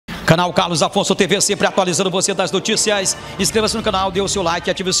Canal Carlos Afonso TV, sempre atualizando você das notícias. Inscreva-se no canal, dê o seu like,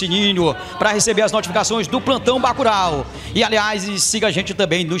 ative o sininho para receber as notificações do Plantão Bacurau. E aliás, siga a gente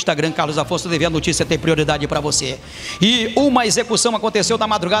também no Instagram, Carlos Afonso TV, a notícia tem prioridade para você. E uma execução aconteceu na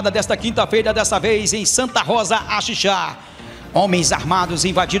madrugada desta quinta-feira, dessa vez em Santa Rosa, Axixá. Homens armados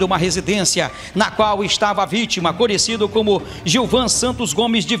invadiram uma residência na qual estava a vítima, conhecido como Gilvan Santos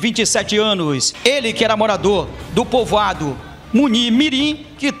Gomes, de 27 anos. Ele que era morador do povoado Mirim,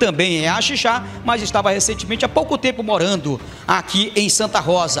 que também é Axixá, mas estava recentemente, há pouco tempo, morando aqui em Santa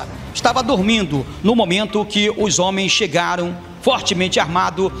Rosa. Estava dormindo no momento que os homens chegaram fortemente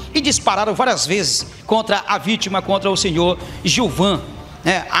armados e dispararam várias vezes contra a vítima, contra o senhor Gilvan.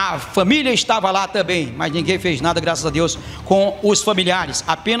 A família estava lá também, mas ninguém fez nada, graças a Deus, com os familiares.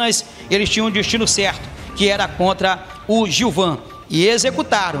 Apenas eles tinham um destino certo, que era contra o Gilvan, e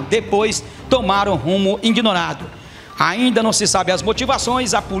executaram. Depois tomaram rumo ignorado. Ainda não se sabe as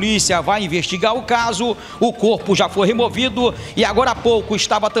motivações, a polícia vai investigar o caso, o corpo já foi removido e agora há pouco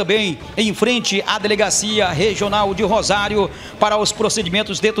estava também em frente à Delegacia Regional de Rosário para os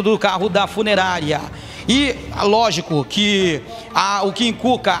procedimentos dentro do carro da funerária. E lógico que o que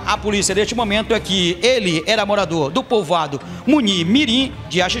inculca a polícia neste momento é que ele era morador do povoado Mirim,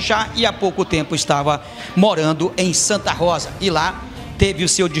 de Axixá, e há pouco tempo estava morando em Santa Rosa. E lá teve o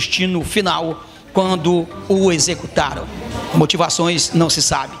seu destino final quando o executaram. Motivações não se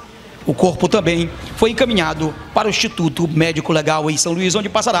sabe. O corpo também foi encaminhado para o Instituto Médico Legal em São Luís, onde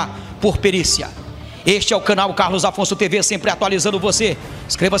passará por perícia. Este é o canal Carlos Afonso TV, sempre atualizando você.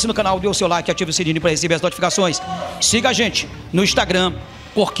 Inscreva-se no canal, dê o seu like, ative o sininho para receber as notificações. Siga a gente no Instagram,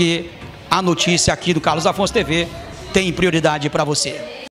 porque a notícia aqui do Carlos Afonso TV tem prioridade para você.